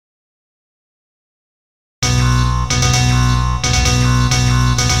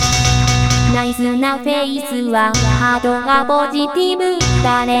ナイスなフェイスはハートがポジティブ。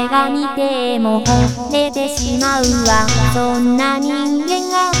誰が見ても惚れてしまうわ。そんな人間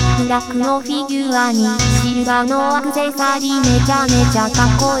がブラックのフィギュアにシルバーのアクセサリー。めちゃめちゃか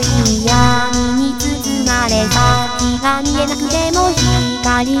っこいい。闇に包まれ先が見えなくても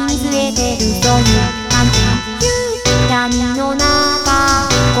光に据えてる。そういう感じ。闇の中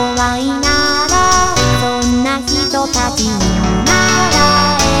怖いならそんな人たちになら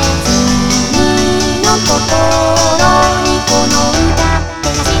え。君の心にこの歌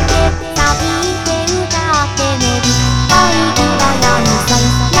照らして咲いて歌ってね。愛くらやにさい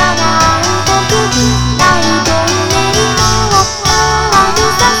なら僕暗いトンネルの終わる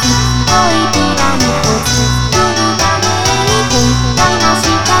さ。恋ピラミッド作るために広大な下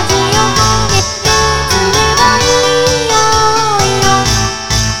地をつればいいよ。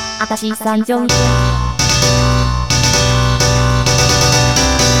あたし参上。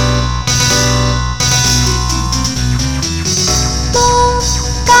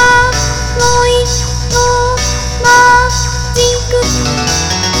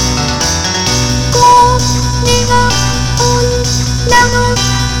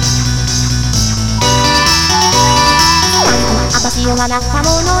私を笑った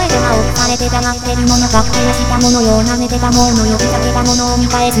者へ邪魔をされて黙ってるものか。照らした者よ舐めてた者よふざけた者を見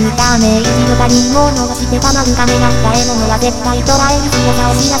返すため。一度たりも逃してたまるか。狙った獲物は絶対捉える。強さ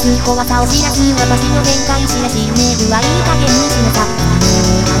を知らず怖さを知らず私の限界知らしめるはいい加減にしなさ。案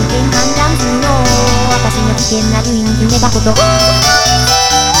件判断するの私の危険な類に触れたこと。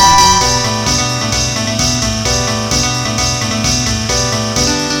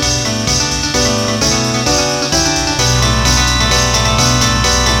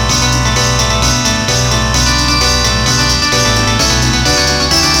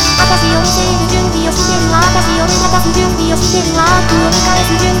私を見せる準備をしてるわ。私を目立たす準備をしてるわ。悪を見返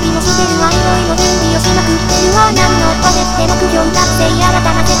す準備をしてるわ。いろいろ準備をしまくってるわ。何のためって目標だって新た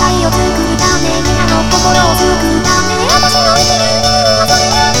な世界を作るため。みんなの心を救うため。私の生きる理由はそれ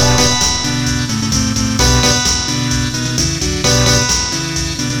だ。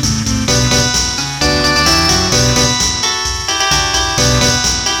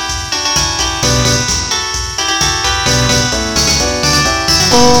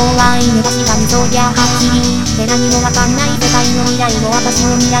怖いね確かにそうりゃはっきりで何もわかんない世界の未来も私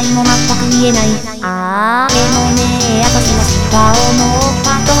の未来も全く見えない。でもね私は知った思っ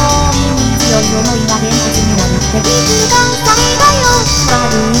た通りに強い思いが現実になるって気づかされたよ。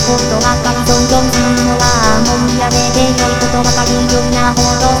悪いことばかりどんどんするのはもうやめて良いことばかりよりなほ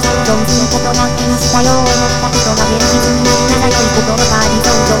どどんどんすることが気にしたよ。思ったことが現実になるなら良いことばかりど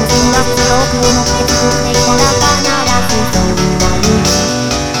んどんするは強く思って作っていたら必ずそうなる。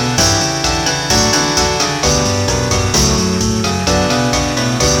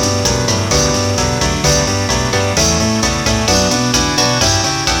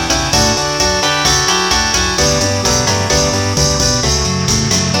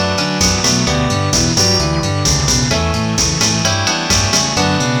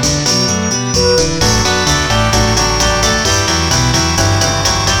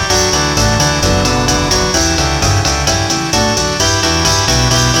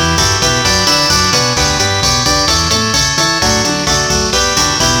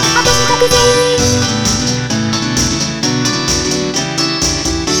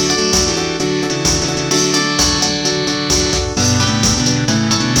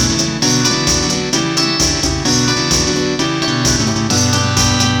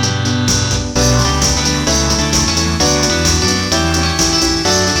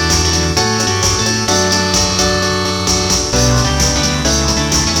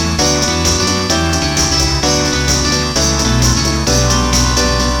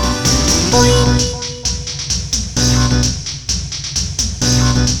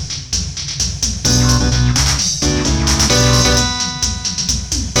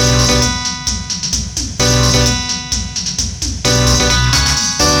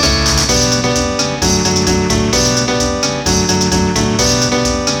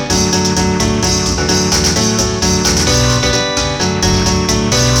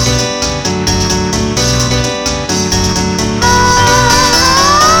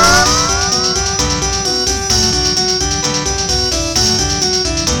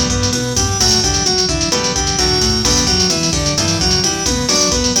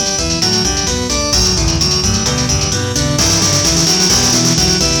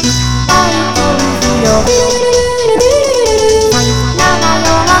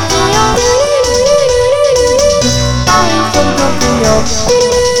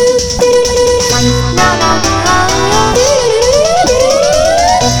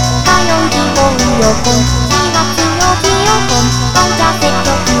こん4月4日よこんバンジャ説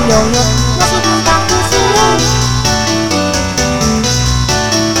得よよのしぶがくしよ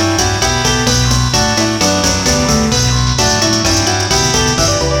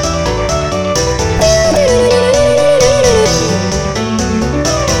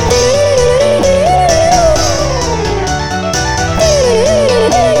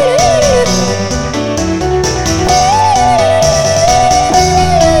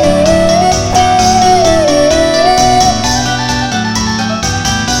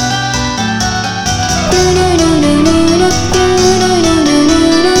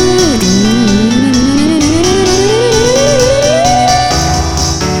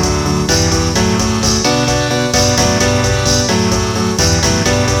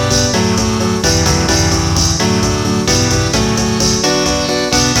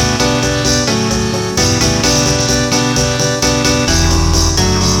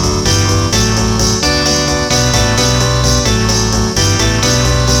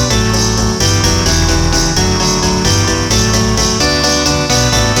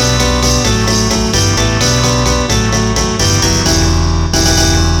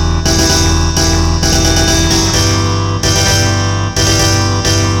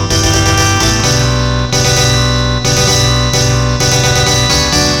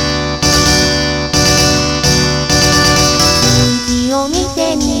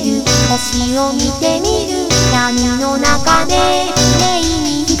星を見てみる闇の中で綺麗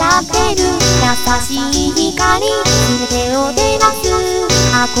に光ってる優しい光全てを照らす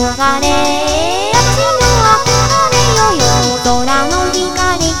憧れ私の憧れよよ空の光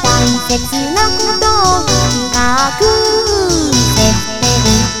大切なことを深く知って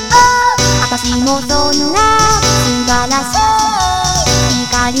る私もそんな素晴らしい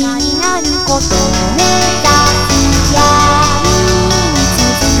光になることを目指す闇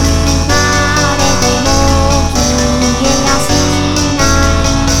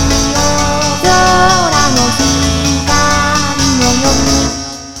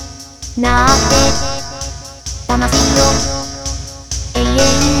なって魂を永遠に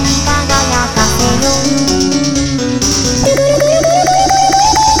輝かせよ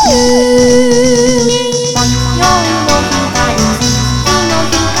太陽の光日の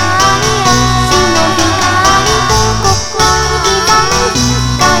光足の光と心に刻む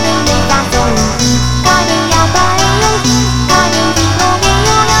光目指そう光やばえよ光広げ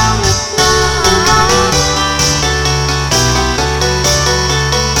よ闇に光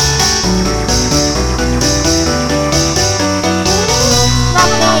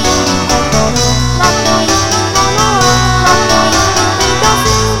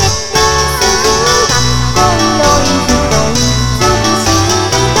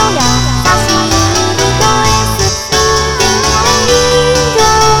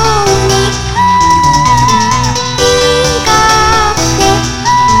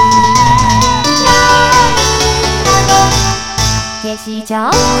消しちゃ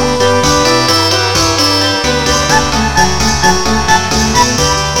う